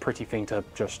this as a pretty thing to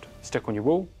just stick on your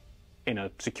wall in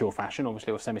a secure fashion,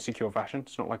 obviously, or semi-secure fashion.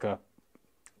 It's not like a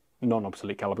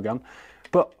non-obsolete caliber gun,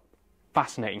 but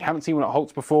fascinating. Haven't seen one at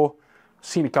Holts before,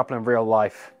 seen a couple in real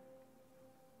life.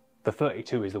 The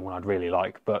 32 is the one I'd really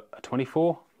like, but a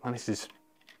 24, and this is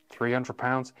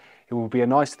 £300. It will be a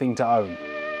nice thing to own.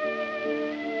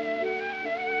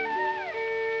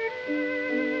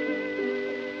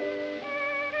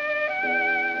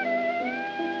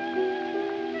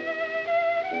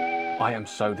 I am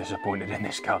so disappointed in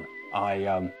this gun.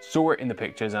 I saw it in the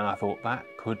pictures and I thought that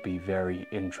could be very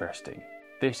interesting.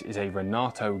 This is a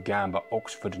Renato Gamba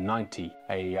Oxford 90,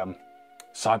 a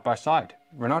side-by-side.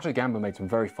 Renato Gamba made some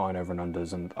very fine over and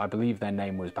unders, and I believe their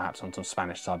name was perhaps on some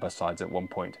Spanish side-by-sides at one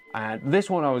point. And this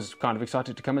one I was kind of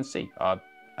excited to come and see.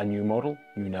 A new model,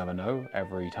 you never know.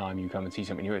 Every time you come and see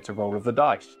something new, it's a roll of the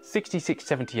dice.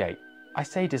 66.78. I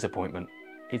say disappointment.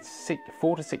 It's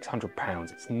 £400 to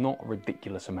 £600. It's not a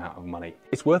ridiculous amount of money.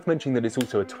 It's worth mentioning that it's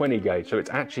also a 20 gauge, so it's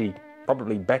actually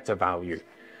probably better value,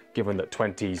 given that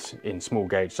 20s in small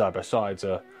gauge side-by-sides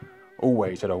are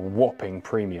always at a whopping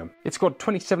premium. It's got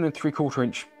 27 3/4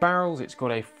 inch barrels, it's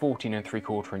got a 14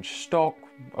 3/4 inch stock,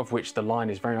 of which the line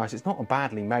is very nice. It's not a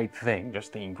badly made thing,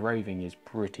 just the engraving is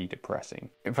pretty depressing.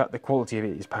 In fact, the quality of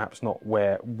it is perhaps not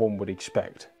where one would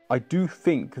expect. I do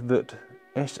think that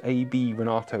SAB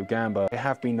Renato Gamba, they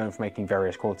have been known for making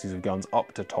various qualities of guns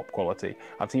up to top quality.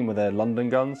 I've seen with their London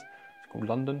guns, it's called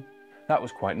London. That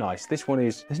was quite nice. This one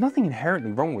is, there's nothing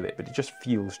inherently wrong with it, but it just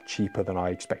feels cheaper than I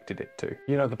expected it to.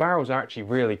 You know, the barrels are actually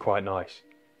really quite nice.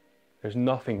 There's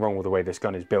nothing wrong with the way this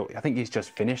gun is built. I think it's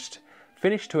just finished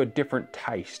to a different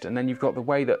taste. And then you've got the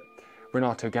way that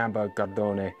Renato Gamba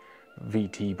Gardone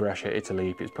VT Brescia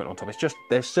Italy is put on top. It's just,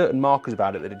 there's certain markers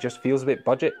about it that it just feels a bit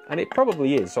budget, and it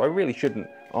probably is, so I really shouldn't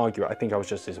argue it. I think I was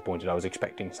just disappointed. I was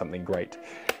expecting something great.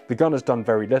 The gun has done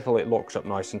very little. It locks up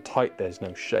nice and tight. There's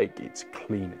no shake. It's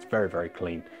clean. It's very, very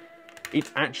clean.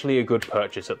 It's actually a good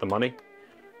purchase at the money,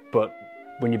 but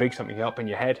when you big something up in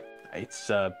your head,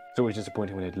 it's always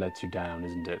disappointing when it lets you down,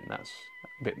 isn't it? And that's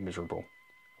a bit miserable.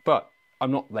 But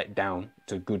I'm not let down.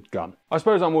 It's a good gun. I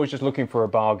suppose I'm always just looking for a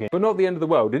bargain, but not the end of the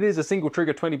world. It is a single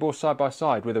trigger 20 bore side by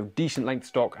side with a decent length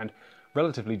stock and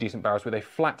relatively decent barrels with a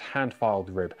flat hand filed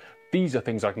rib. These are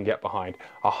things I can get behind.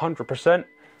 100%,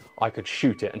 I could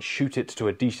shoot it and shoot it to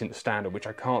a decent standard, which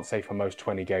I can't say for most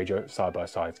 20 gauge side by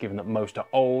sides, given that most are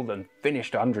old and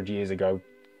finished 100 years ago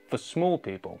for small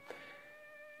people.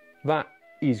 That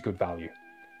is good value.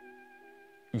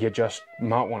 You just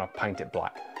might want to paint it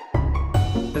black.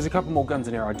 There's a couple more guns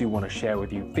in here I do want to share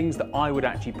with you. Things that I would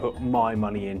actually put my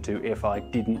money into if I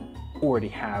didn't already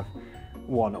have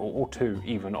one or two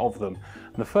even of them.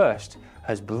 The first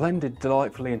has blended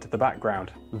delightfully into the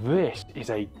background. This is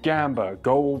a Gamba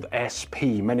Gold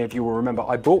SP. Many of you will remember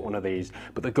I bought one of these,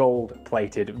 but the gold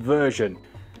plated version.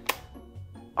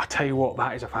 I tell you what,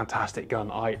 that is a fantastic gun.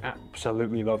 I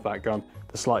absolutely love that gun.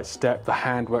 The slight step, the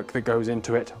handwork that goes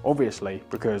into it, obviously,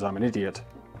 because I'm an idiot.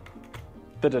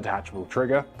 The detachable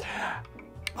trigger.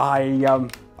 I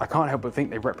can't help but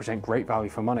think they represent great value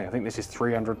for money. I think this is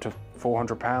 £300 to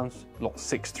 £400, lot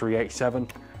 6387.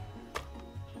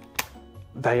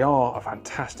 They are a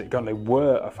fantastic gun. They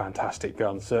were a fantastic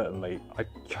gun, certainly. I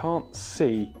can't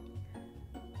see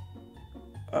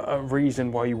a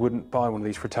reason why you wouldn't buy one of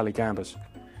these Fratelli Gambas.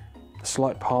 The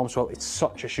slight palm swell, it's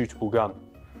such a shootable gun.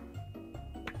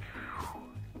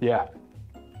 Yeah,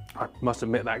 I must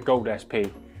admit that Gold SP,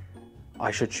 I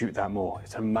should shoot that more.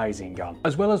 It's an amazing gun.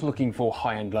 As well as looking for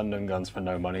high-end London guns for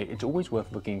no money, it's always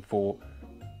worth looking for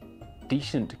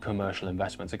decent commercial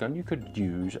investments. A gun you could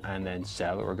use and then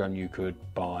sell, or a gun you could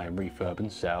buy and refurb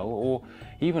and sell, or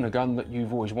even a gun that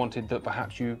you've always wanted that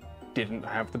perhaps you didn't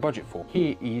have the budget for.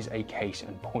 Here is a case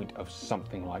in point of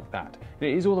something like that.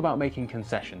 It is all about making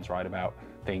concessions, right, about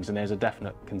things, and there's a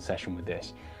definite concession with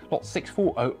this. Lot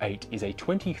 6408 is a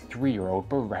 23-year-old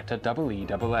Beretta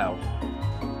EELL.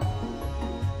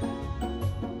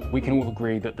 We can all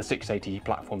agree that the 680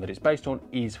 platform that it's based on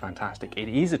is fantastic. It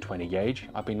is a 20 gauge.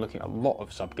 I've been looking at a lot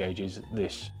of sub gauges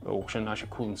this auction. I should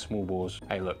call them small bores.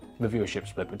 Hey look, the viewership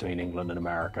split between England and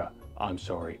America. I'm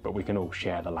sorry, but we can all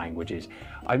share the languages.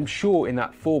 I'm sure in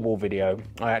that 4-bore video,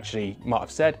 I actually might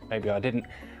have said, maybe I didn't,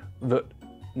 that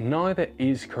neither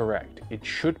is correct. It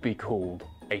should be called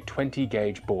a 20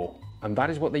 gauge bore. And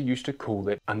that is what they used to call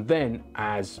it. And then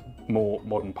as more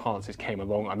modern parts came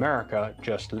along, America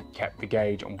just kept the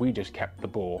gauge and we just kept the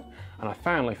bore. And I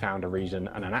finally found a reason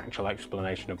and an actual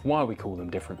explanation of why we call them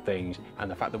different things.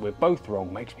 And the fact that we're both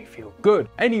wrong makes me feel good.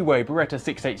 Anyway, Beretta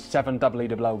 687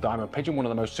 EELL Diamond Pigeon, one of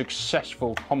the most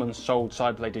successful common sold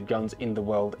side-bladed guns in the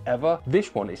world ever.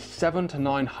 This one is £700 to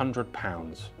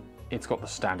 £900. It's got the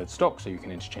standard stock, so you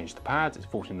can interchange the pads. It's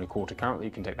 14¼ currently.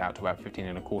 You can take that out to about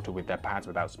 15¼ with their pads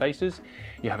without spacers.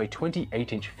 You have a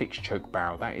 28-inch fixed choke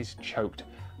barrel. That is choked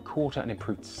quarter and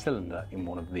improved cylinder in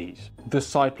one of these. The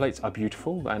side plates are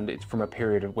beautiful, and it's from a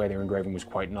period of where their engraving was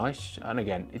quite nice. And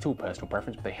again, it's all personal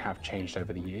preference, but they have changed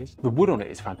over the years. The wood on it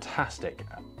is fantastic.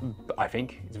 I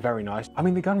think it's very nice. I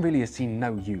mean, the gun really has seen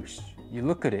no use. You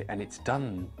look at it and it's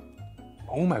done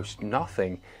almost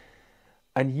nothing.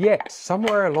 And yet,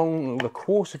 somewhere along the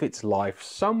course of its life,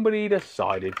 somebody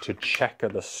decided to checker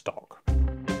the stock.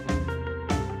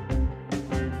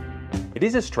 It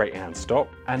is a straight hand stock,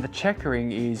 and the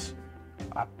checkering is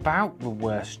about the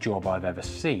worst job I've ever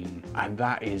seen. And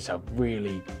that is a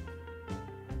really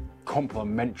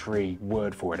complimentary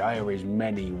word for it. There is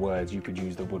many words you could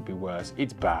use that would be worse.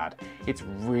 It's bad. It's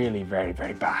really very,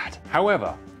 very bad.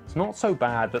 However, it's not so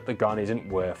bad that the gun isn't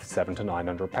worth £700 to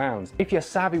 £900. If you're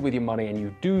savvy with your money and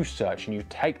you do search and you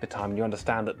take the time and you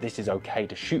understand that this is okay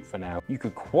to shoot for now, you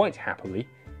could quite happily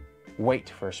wait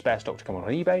for a spare stock to come on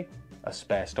eBay, a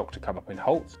spare stock to come up in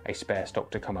Holts, a spare stock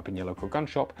to come up in your local gun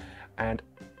shop, and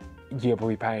you'll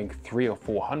be paying £300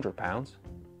 or £400,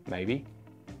 maybe.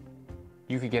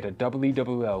 You could get a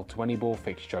EELL 20-bore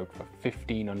fixed choke for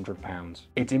 £1,500.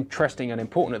 It's interesting and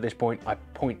important at this point I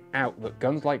point out that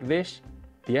guns like this,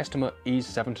 the estimate is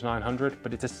 £700 to £900,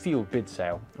 but it's a sealed bid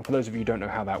sale. And for those of you who don't know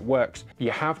how that works, you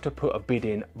have to put a bid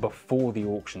in before the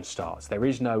auction starts. There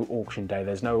is no auction day,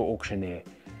 there's no auctioneer.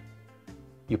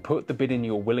 You put the bid in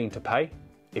you're willing to pay.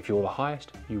 If you're the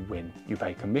highest, you win. You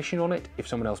pay commission on it. If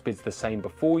someone else bids the same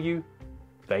before you,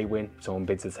 they win. If someone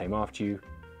bids the same after you,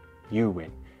 you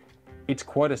win. It's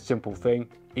quite a simple thing.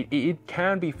 It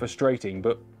can be frustrating,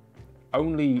 but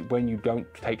only when you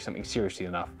don't take something seriously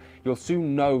enough. You'll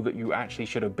soon know that you actually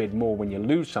should have bid more when you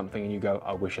lose something and you go,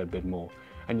 I wish I'd bid more.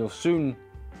 And you'll soon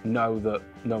know that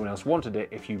no one else wanted it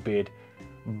if you bid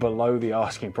below the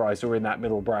asking price or in that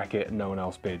middle bracket and no one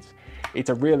else bids. It's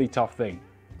a really tough thing.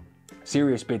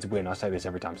 Serious bids win. I say this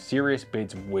every time. Serious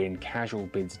bids win, casual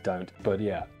bids don't. But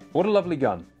yeah, what a lovely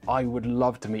gun. I would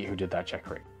love to meet who did that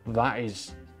checkering. That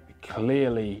is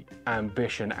clearly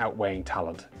ambition outweighing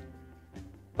talent.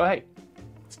 But hey,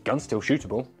 this gun's still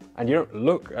shootable, and you don't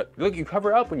look, you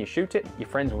cover it up when you shoot it, your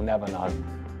friends will never know.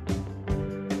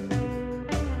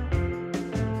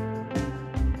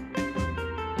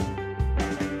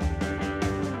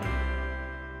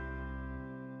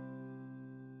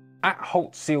 At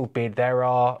Holts Sealed Bid, there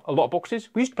are a lot of boxes.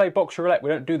 We used to play box roulette. We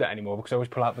don't do that anymore because I always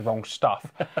pull out the wrong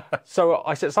stuff. So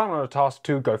I set Simon on a task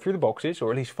to go through the boxes,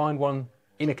 or at least find one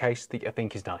in a case that I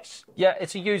think is nice. Yeah,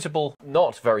 it's a usable,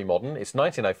 not very modern. It's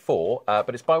 1904,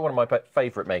 but it's by one of my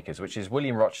favourite makers, which is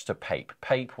William Rochester Pape.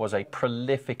 Pape was a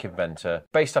prolific inventor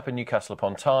based up in Newcastle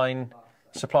upon Tyne,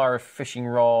 supplier of fishing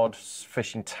rods,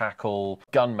 fishing tackle,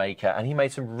 gun maker, and he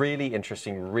made some really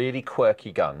interesting, really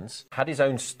quirky guns. Had his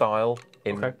own style.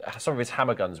 Some of his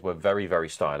hammer guns were very, very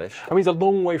stylish. I mean, he's a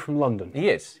long way from London. He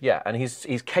is, yeah, and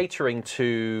he's catering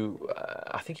to.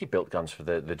 I think he built guns for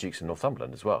the Dukes of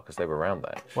Northumberland as well, because they were around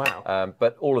there. Wow.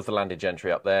 But all of the landed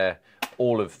gentry up there,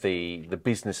 all of the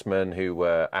businessmen who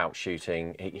were out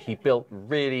shooting, he built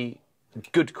really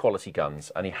good quality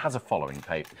guns, and he has a following,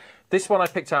 Pape. This one I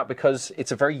picked out because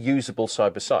it's a very usable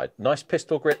side-by-side. Nice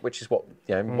pistol grip, which is what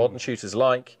modern shooters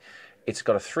like. It's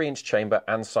got a 3-inch chamber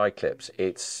and side clips.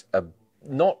 It's a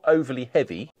not overly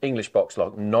heavy English box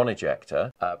lock,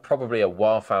 non-ejector, probably a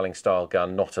wildfowling style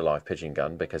gun, not a live pigeon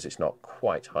gun because it's not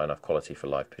quite high enough quality for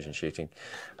live pigeon shooting.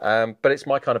 But it's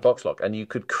my kind of box lock, and you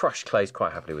could crush clays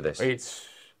quite happily with this. It's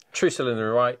true cylinder on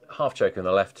the right, half choke on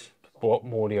the left. What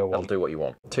more do you want? That'll do what you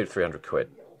want. 200 to 300 quid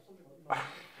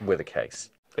with a case.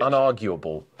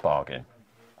 Unarguable bargain.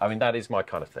 I mean, that is my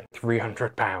kind of thing.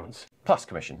 £300. Plus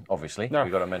commission, obviously. No.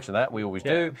 We've got to mention that. We always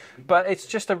do. But it's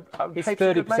just It's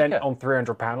 30% on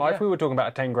 £300. Like, Yeah. if we were talking about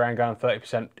a 10 grand gun,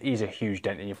 30% is a huge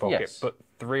dent in your pocket. Yes. But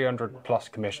 300 plus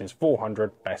commissions,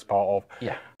 400, best part of.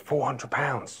 Yeah.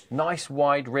 £400. Nice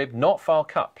wide rib, not file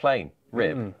cut, plain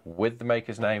rib with the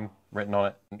maker's name written on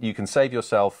it. You can save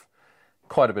yourself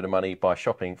quite a bit of money by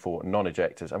shopping for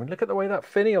non-ejectors. I mean, look at the way that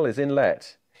finial is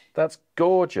inlet. That's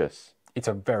gorgeous. It's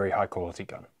a very high quality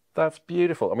gun. That's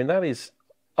beautiful. I mean, that is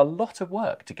a lot of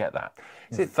work to get that.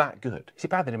 Is it that good? Is it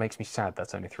bad that it makes me sad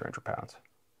that's only £300?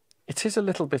 It is a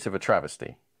little bit of a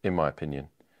travesty, in my opinion.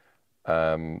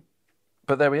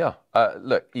 But there we are.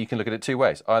 Look, you can look at it two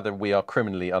ways. Either we are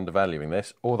criminally undervaluing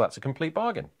this, or that's a complete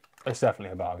bargain. It's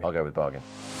definitely a bargain. I'll go with bargain.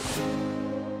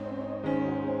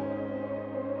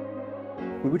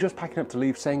 We were just packing up to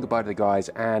leave, saying goodbye to the guys,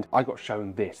 and I got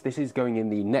shown this. This is going in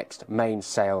the next main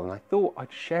sale, and I thought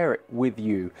I'd share it with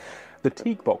you. The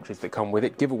teak boxes that come with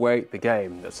it give away the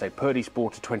game that say Purdy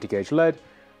Sporter 20 gauge lead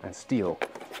and steel.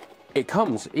 It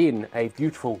comes in a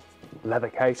beautiful leather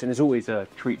case, and it's always a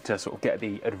treat to sort of get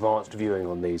the advanced viewing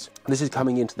on these. This is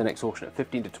coming into the next auction at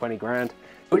 15 to 20 grand,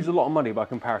 which is a lot of money by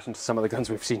comparison to some of the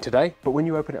guns we've seen today. But when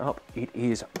you open it up, it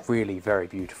is really very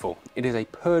beautiful. It is a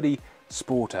Purdy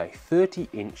Sporter,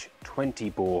 30-inch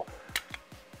 20-bore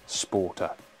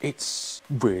Sporter. It's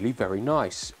really very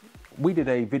nice. We did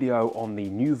a video on the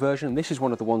new version. This is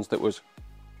one of the ones that was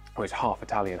half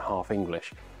Italian, half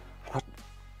English.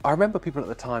 I remember people at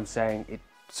the time saying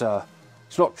it's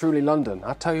not truly London.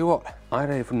 I tell you what, I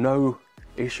have no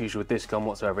issues with this gun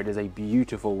whatsoever. It is a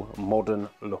beautiful,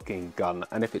 modern-looking gun,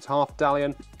 and if it's half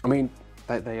Italian, I mean,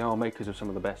 they are makers of some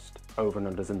of the best over and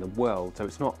unders in the world, so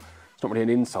it's not really an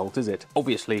insult, is it?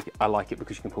 Obviously, I like it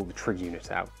because you can pull the trigger unit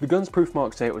out. The gun's proof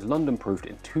marks say it was London proofed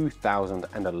in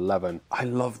 2011. I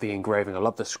love the engraving, I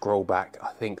love the scroll back.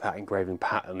 I think that engraving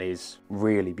pattern is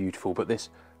really beautiful, but this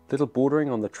little bordering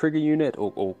on the trigger unit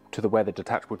or to the where the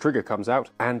detachable trigger comes out,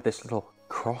 and this little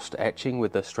crossed etching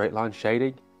with the straight line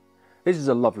shading. This is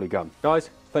a lovely gun. Guys,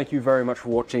 thank you very much for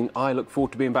watching. I look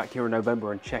forward to being back here in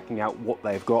November and checking out what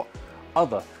they've got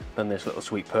other than this little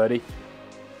sweet Purdy.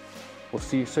 We'll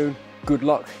see you soon. Good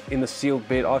luck in the sealed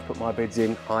bid. I've put my bids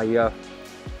in. I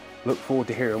look forward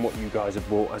to hearing what you guys have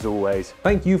bought, as always.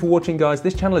 Thank you for watching, guys.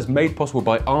 This channel is made possible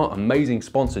by our amazing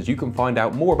sponsors. You can find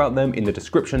out more about them in the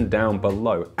description down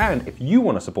below. And if you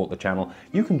want to support the channel,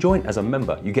 you can join as a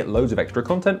member. You get loads of extra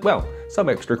content, well, some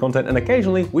extra content, and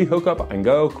occasionally we hook up and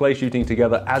go clay shooting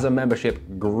together as a membership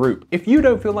group. If you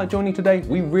don't feel like joining today,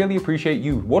 we really appreciate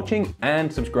you watching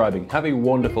and subscribing. Have a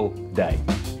wonderful day.